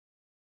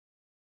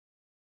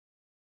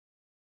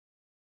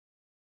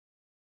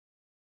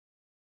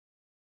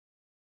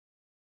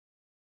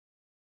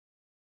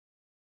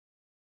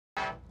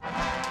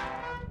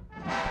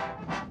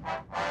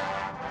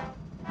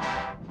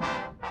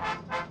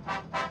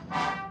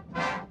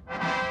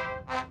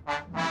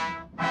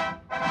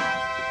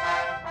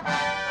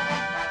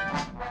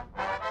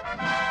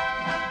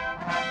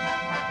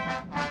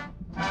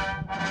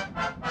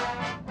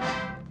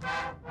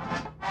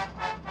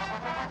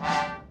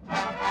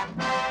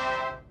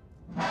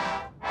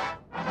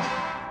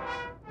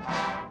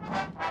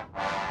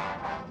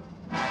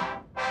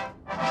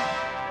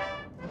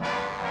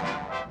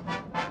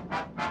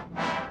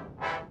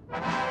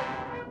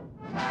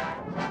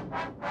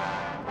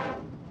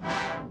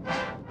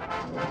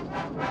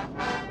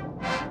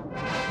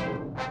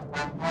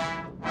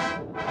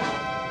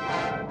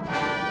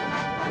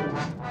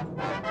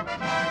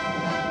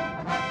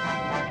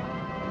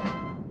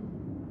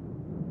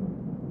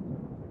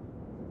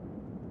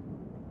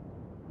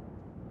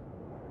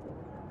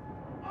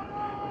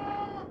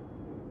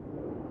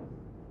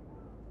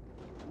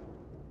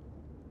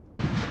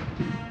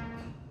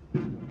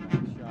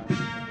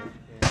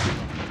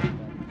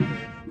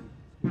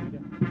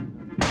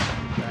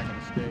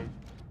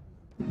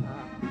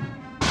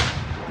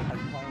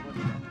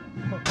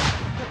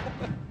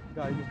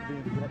Guy used to be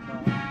in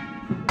Vietnam.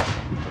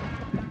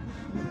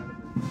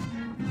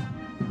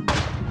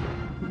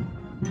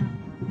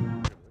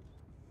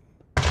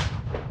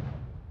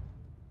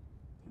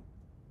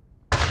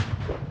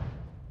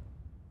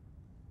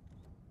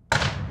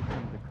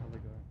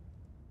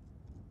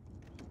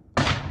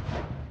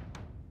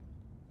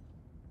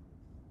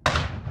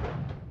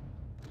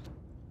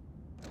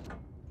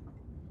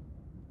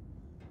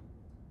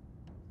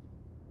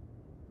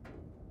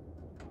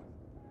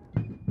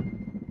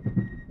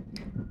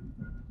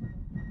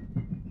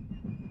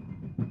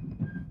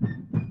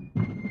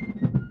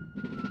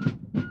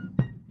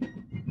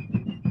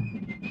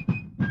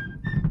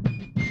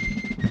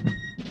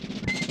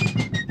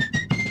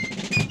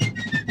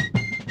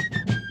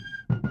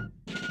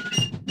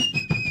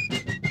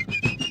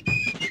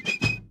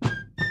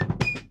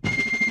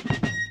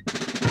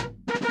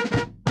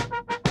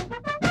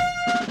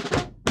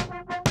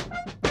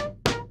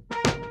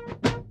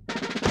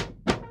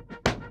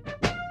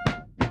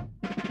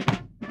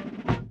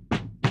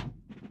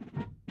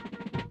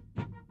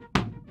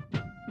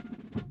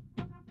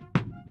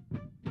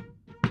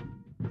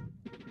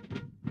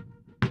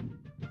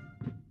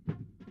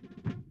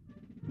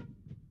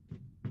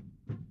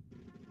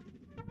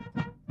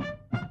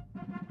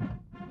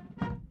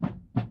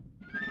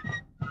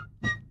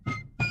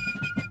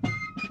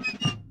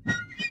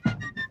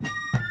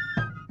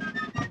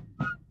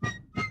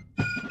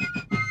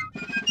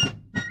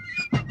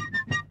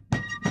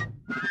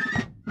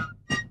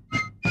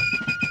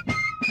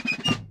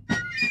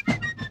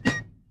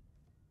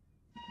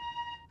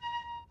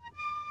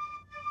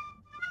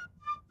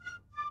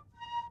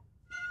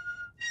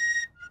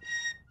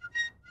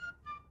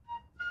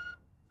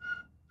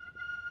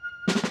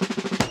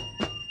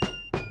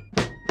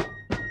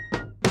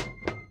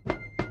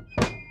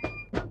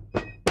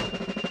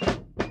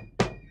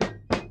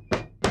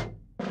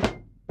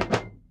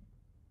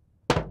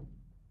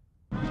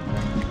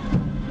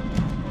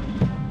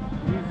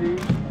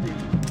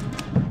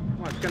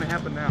 What's going to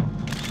happen now?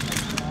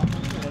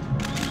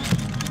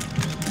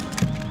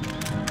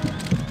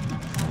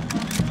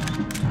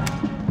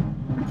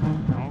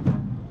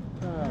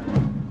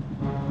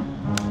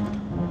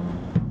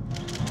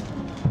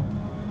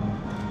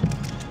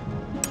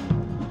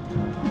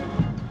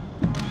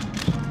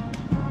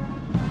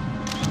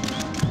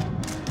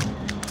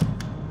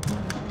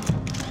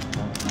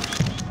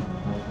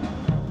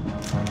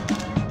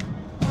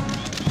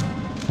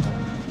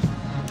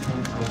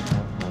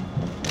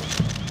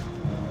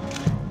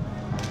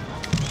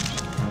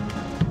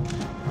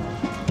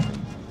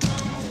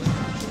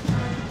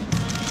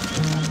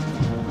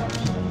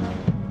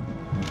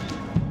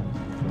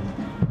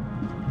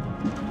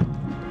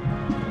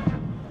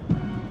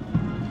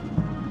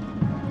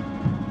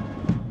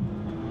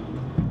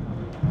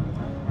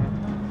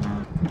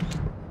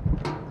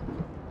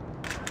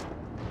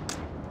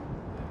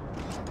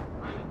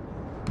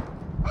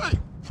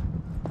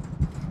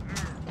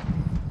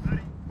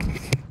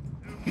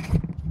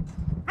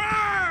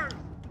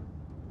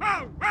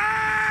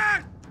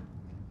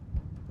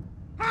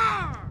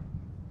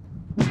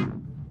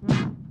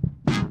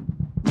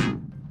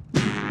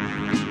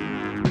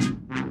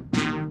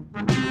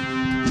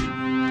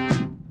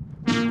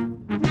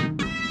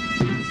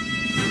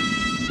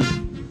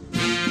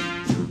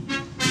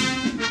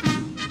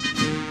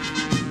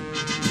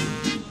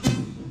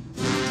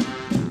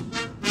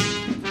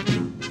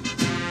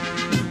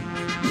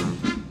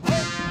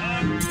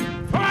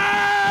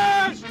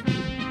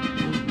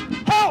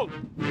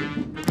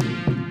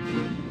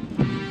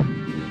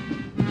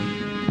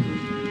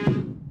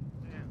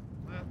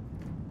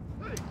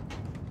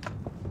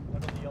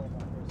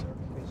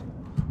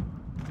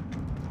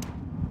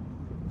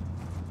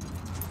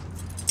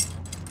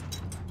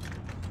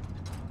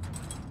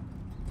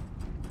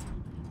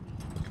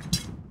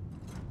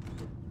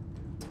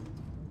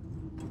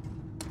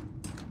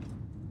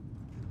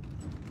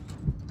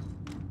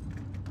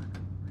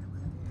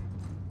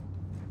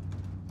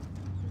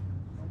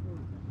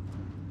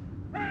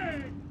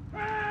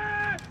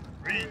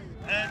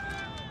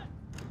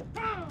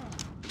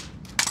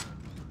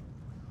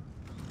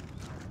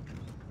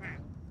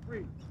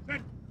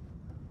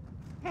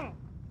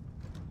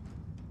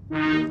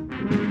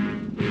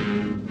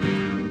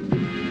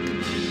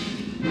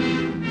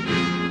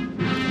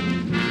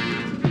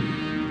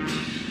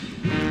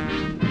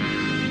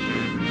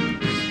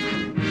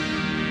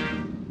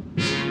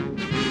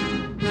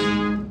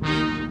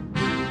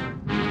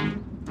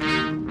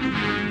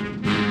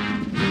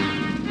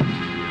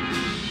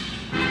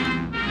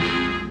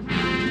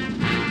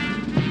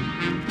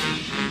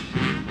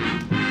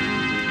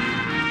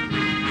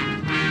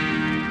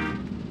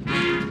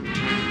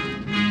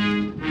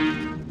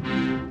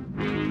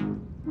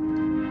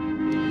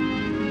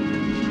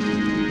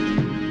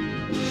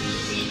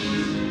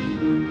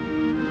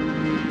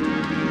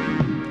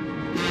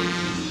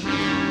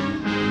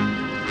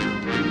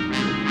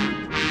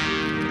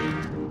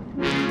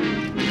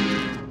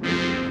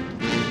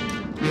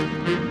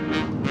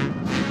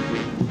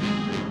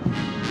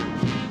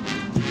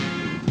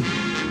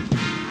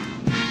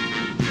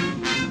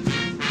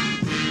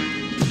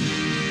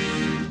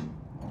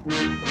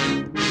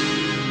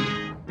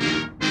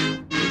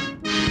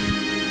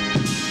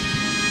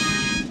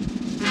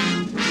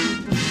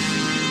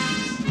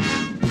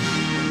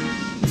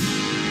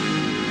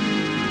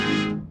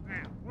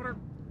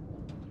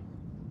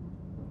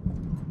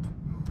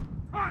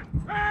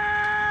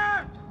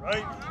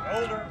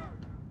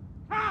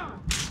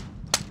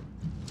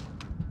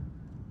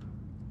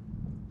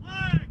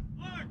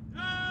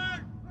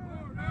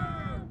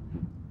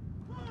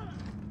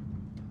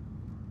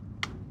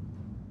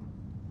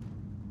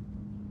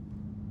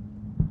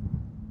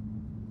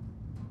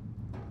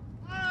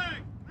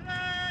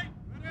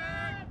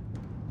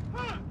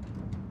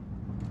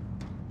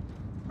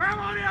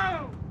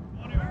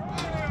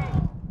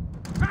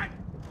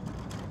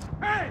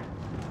 Hey!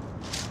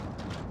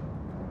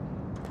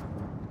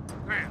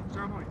 Stand,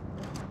 ceremony.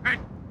 Hey!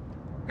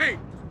 Hey!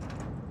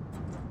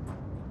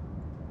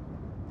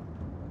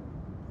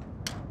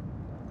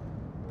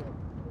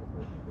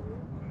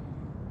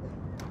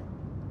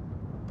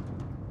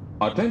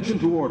 Attention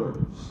to orders.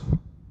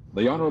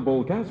 The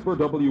Honorable Caspar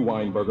W.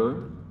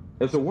 Weinberger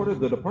is awarded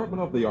the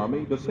Department of the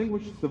Army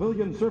Distinguished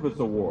Civilian Service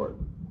Award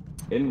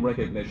in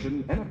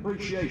recognition and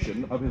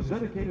appreciation of his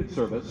dedicated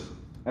service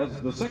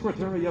as the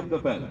Secretary of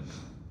Defense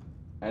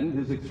and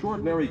his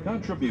extraordinary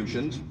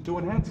contributions to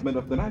enhancement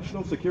of the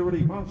national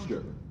security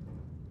posture.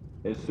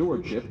 His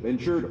stewardship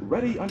ensured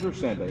ready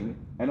understanding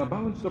and a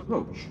balanced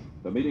approach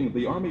to meeting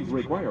the Army's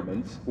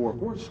requirements for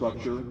force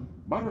structure,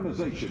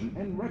 modernization,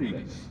 and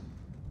readiness,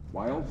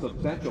 while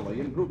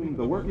substantially improving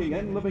the working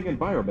and living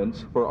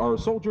environments for our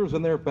soldiers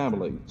and their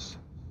families.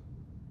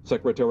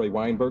 Secretary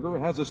Weinberger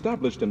has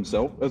established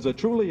himself as a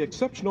truly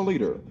exceptional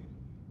leader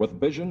with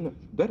vision,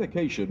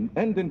 dedication,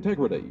 and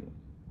integrity.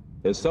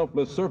 His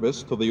selfless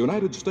service to the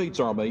United States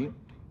Army,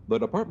 the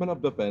Department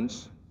of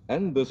Defense,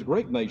 and this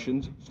great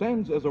nation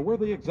stands as a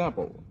worthy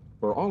example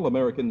for all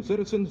American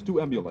citizens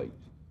to emulate.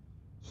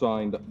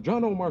 Signed,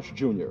 John O. Marsh,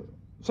 Jr.,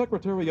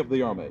 Secretary of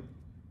the Army.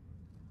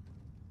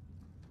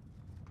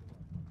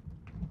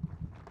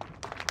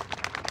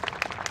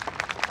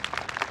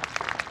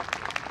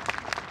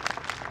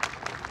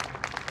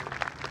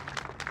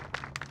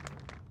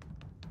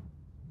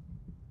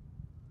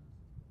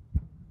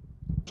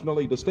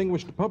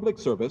 Distinguished public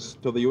service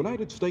to the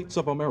United States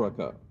of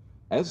America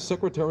as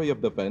Secretary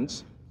of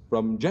Defense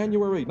from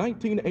January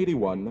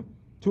 1981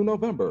 to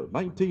November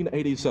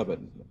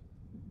 1987.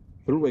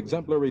 Through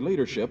exemplary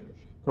leadership,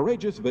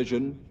 courageous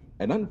vision,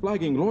 and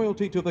unflagging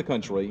loyalty to the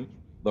country,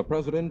 the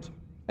President,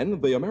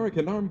 and the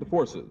American Armed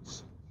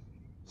Forces,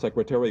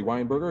 Secretary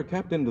Weinberger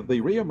captained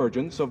the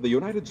reemergence of the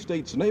United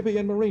States Navy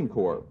and Marine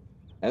Corps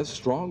as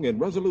strong and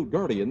resolute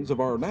guardians of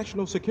our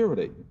national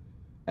security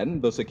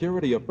and the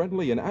security of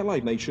friendly and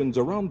allied nations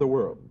around the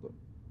world.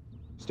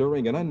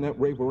 Steering an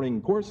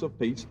unwavering course of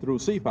peace through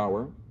sea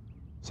power,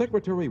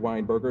 Secretary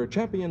Weinberger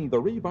championed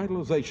the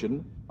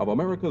revitalization of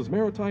America's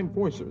maritime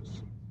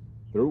forces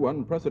through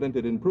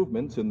unprecedented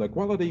improvements in the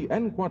quality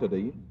and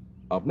quantity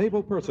of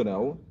naval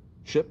personnel,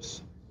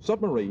 ships,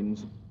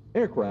 submarines,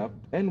 aircraft,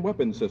 and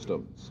weapon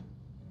systems.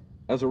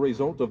 As a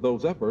result of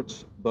those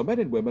efforts, the men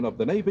and women of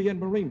the Navy and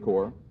Marine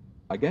Corps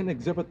again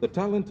exhibit the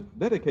talent,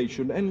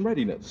 dedication, and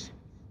readiness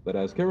that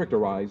has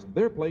characterized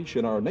their place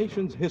in our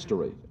nation's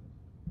history.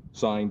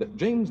 Signed,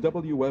 James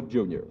W. Webb,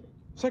 Jr.,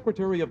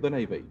 Secretary of the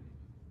Navy.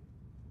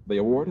 The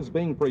award is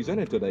being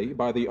presented today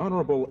by the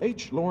Honorable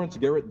H. Lawrence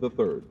Garrett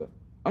III,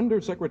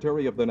 Under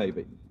Secretary of the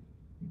Navy.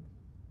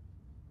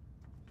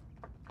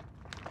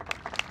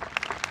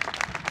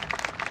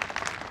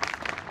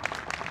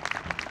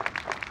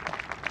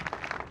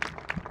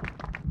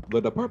 The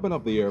Department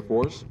of the Air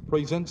Force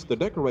presents the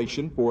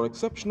Decoration for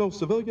Exceptional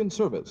Civilian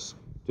Service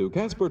to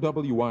Caspar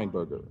W.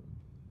 Weinberger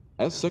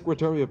as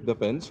Secretary of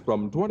Defense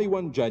from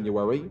 21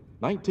 January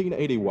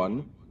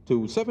 1981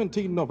 to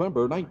 17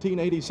 November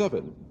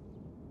 1987.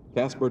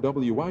 Caspar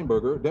W.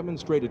 Weinberger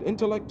demonstrated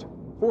intellect,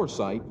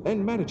 foresight,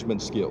 and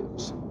management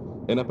skills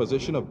in a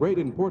position of great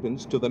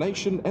importance to the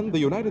nation and the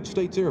United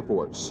States Air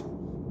Force.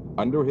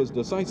 Under his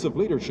decisive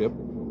leadership,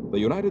 the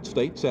United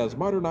States has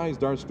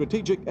modernized our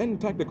strategic and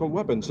tactical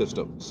weapon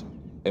systems,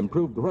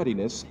 improved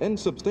readiness and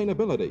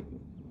sustainability,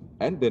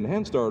 and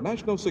enhanced our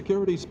national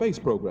security space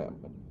program.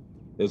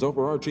 His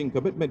overarching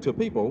commitment to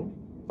people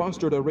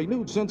fostered a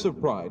renewed sense of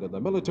pride in the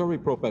military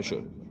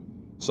profession.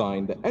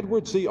 Signed,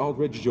 Edward C.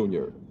 Aldridge,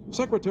 Jr.,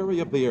 Secretary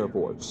of the Air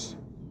Force.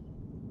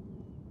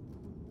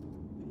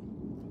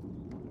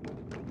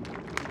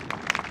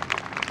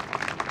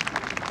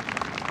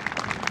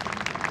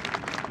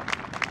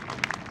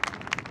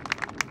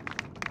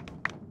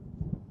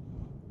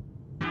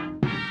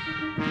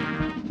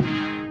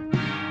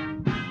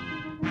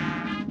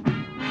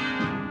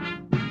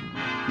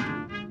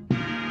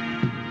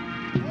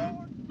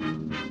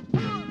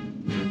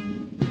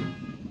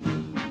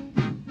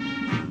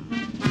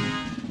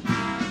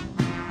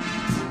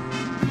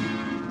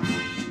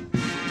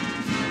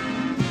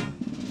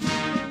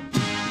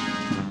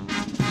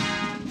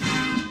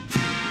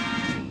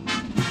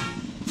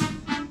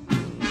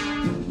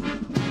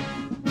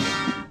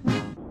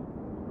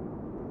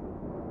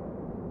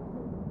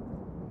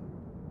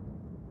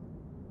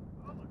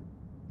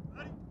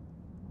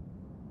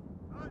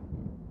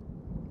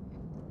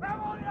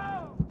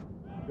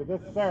 To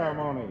this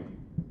ceremony,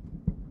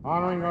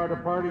 honoring our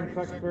departing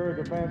Secretary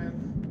of Defense,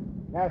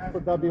 Caspar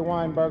W.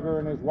 Weinberger,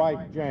 and his wife,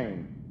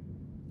 Jane,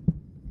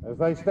 as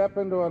they step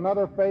into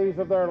another phase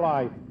of their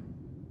life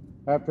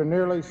after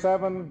nearly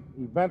 7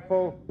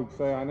 eventful,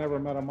 say I never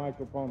met a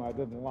microphone I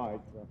didn't like.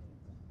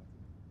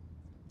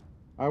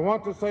 I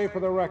want to say for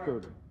the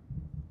record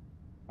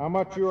how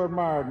much you are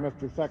admired,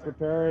 Mr.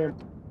 Secretary.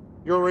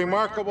 Your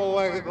remarkable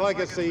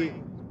legacy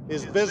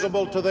is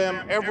visible to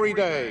them every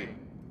day.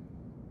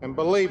 And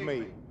believe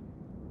me,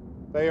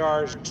 They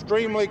are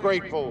extremely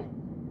grateful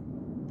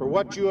for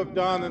what you have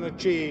done and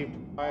achieved.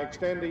 I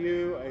extend to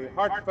you a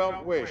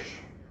heartfelt wish,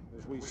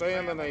 as we say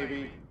in the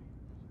Navy,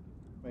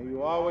 may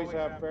you always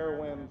have fair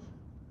winds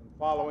and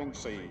following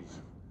seas.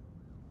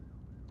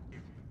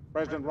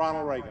 President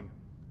Ronald Reagan.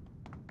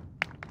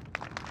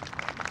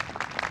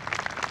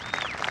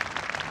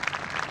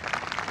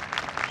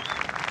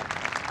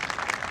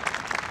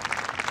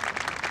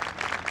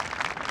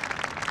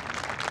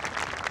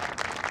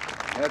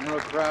 Admiral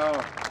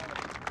Crowe,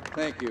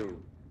 thank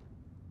you.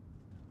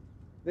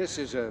 This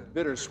is a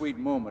bittersweet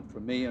moment for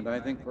me, and I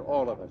think for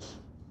all of us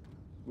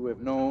who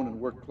have known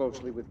and worked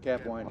closely with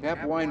Cap Weinberger. Cap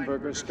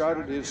Weinberger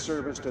started his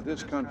service to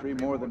this country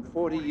more than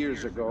 40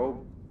 years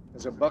ago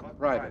as a buck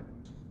private,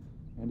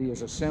 and he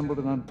has assembled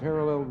an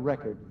unparalleled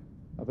record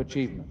of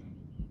achievement.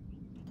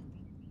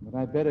 But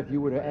I bet if you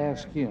were to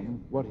ask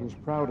him what his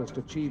proudest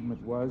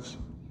achievement was,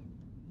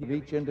 of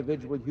each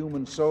individual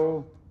human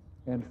soul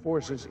and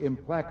forces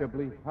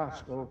implacably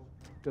hostile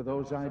to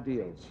those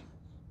ideals.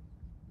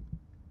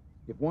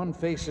 If one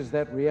faces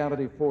that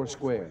reality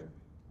foursquare,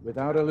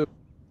 without illusion,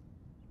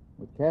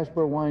 with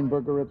Caspar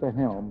Weinberger at the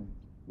helm,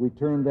 we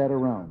turned that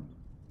around.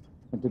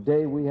 And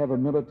today we have a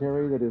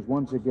military that is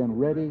once again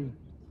ready,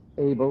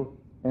 able,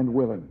 and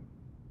willing.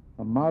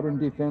 A modern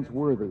defense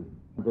worthy,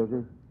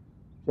 Weinberger,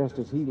 just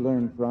as he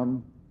learned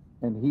from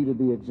and heeded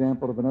the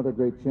example of another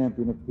great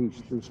champion of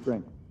peace through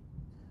strength.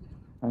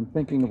 I'm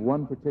thinking of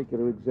one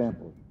particular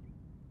example.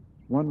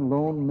 One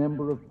lone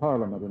member of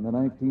Parliament in the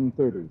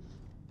 1930s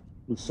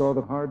who saw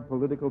the hard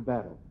political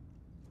battle.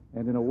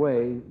 And in a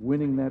way,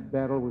 winning that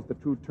battle was the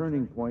true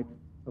turning point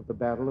of the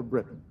Battle of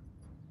Britain.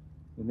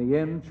 In the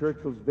end,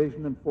 Churchill's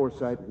vision and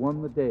foresight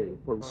won the day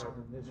for in this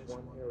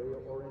one area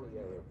or any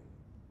area.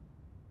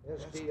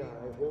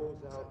 SDI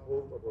holds out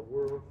hope of a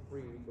world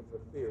free from the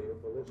fear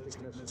of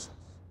ballistic missiles.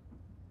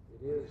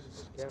 It is,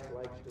 as Cap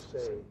likes to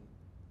say,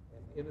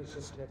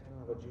 innocent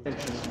technology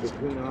tensions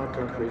between our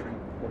country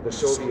and the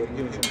Soviet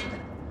Union,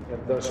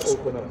 and thus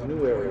open up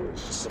new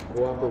areas of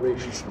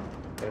cooperation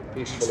and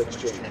peaceful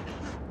exchange.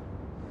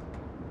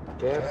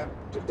 Cap,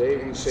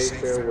 today we say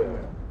farewell.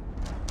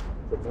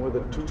 For more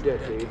than 2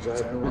 decades,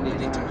 I've known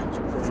many times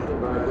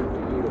when I look to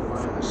you to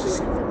find the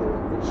safe harbor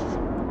of peace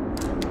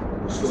and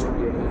the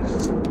story of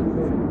his affairs.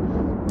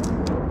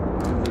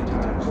 How many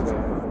times have I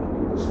found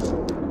you to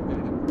slow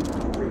commitment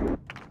to freedom?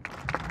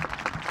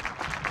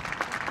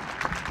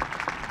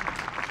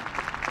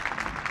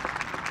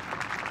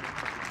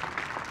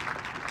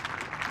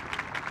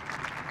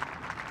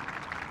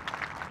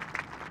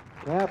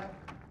 Cap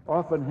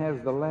often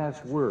has the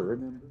last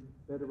word.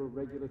 Federal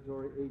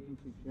Regulatory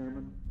Agency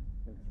Chairman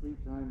and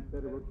 3-time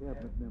Federal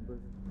Cabinet member,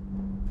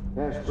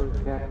 Caspar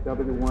Cap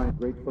W. Weinberger,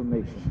 grateful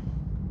nation.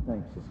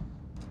 Thanks.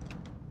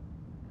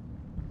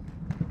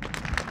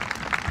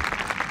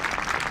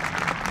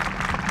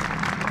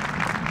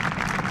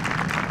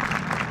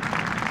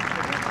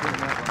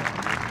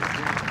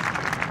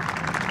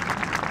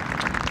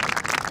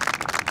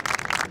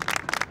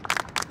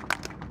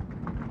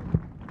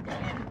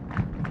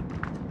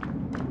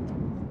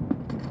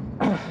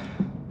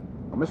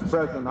 Mr.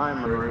 President, I am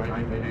January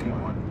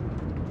 1981.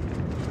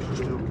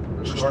 To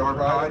restore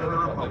pride in the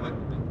Republic,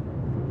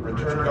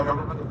 return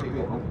government to the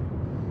people,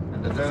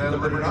 and defend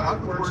liberty not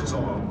with words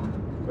alone,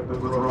 but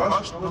with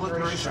robust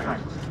military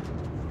strength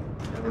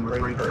and with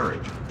great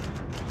courage.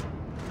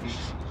 Peace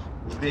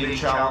was being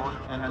challenged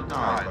and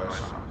denied by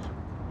some.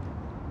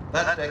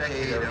 That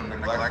decade of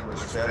neglect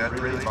was fed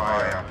really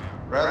by a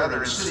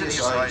rather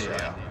insidious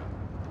idea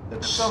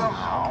that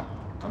somehow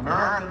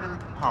American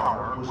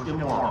power was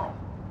immoral.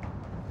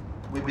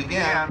 We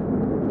began.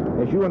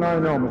 As you and I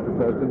know, Mr.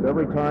 President,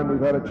 every time we've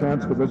had a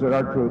chance to visit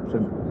our troops,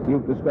 and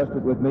you've discussed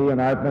it with me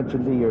and I've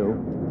mentioned to you,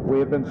 we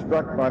have been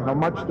struck by how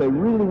much they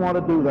really want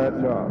to do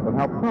that job and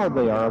how proud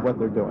they are of what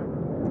they're doing.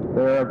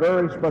 They're a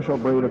very special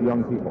breed of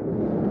young people,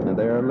 and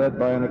they are led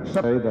by an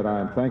exception that I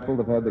am thankful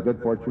to have had the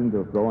good fortune to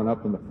have grown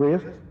up in the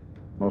freest,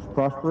 most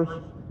prosperous,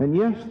 and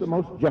yes, the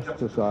most just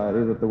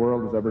society that the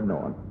world has ever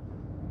known.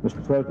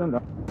 Mr.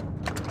 President,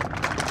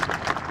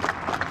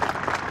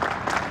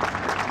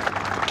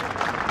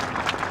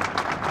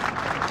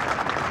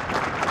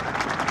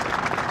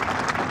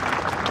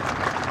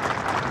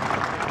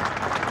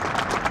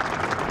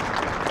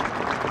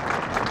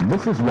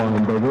 Mrs.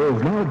 Weinberger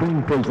is now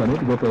being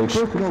presented with a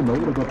personal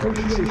note of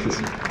appreciation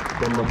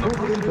from the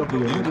President of the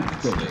United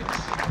States.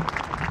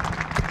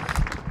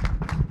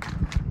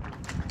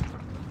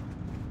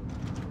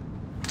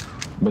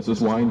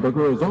 Mrs.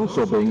 Weinberger is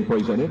also being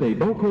presented a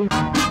bouquet.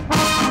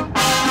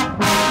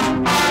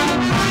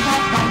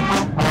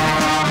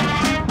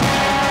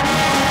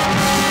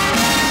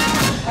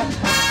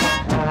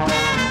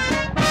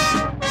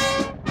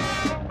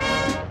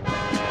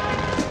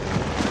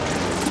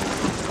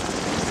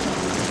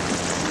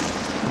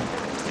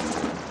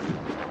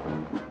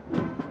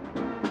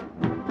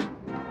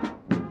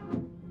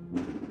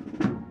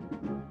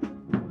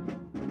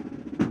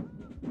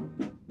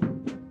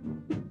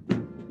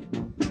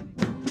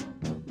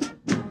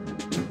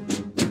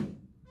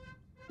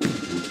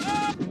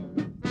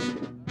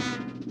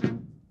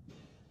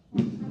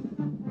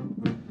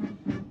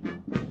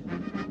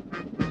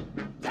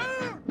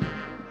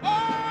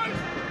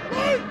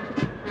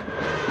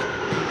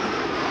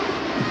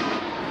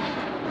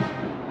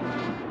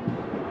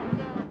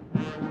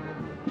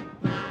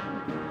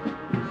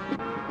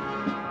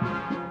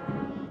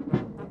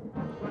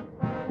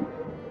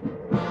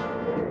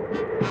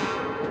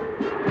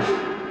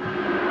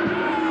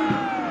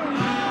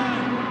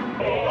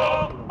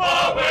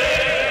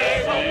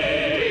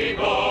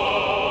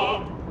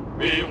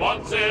 We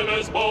want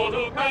sailors bold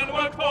who can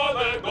work for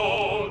their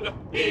gold.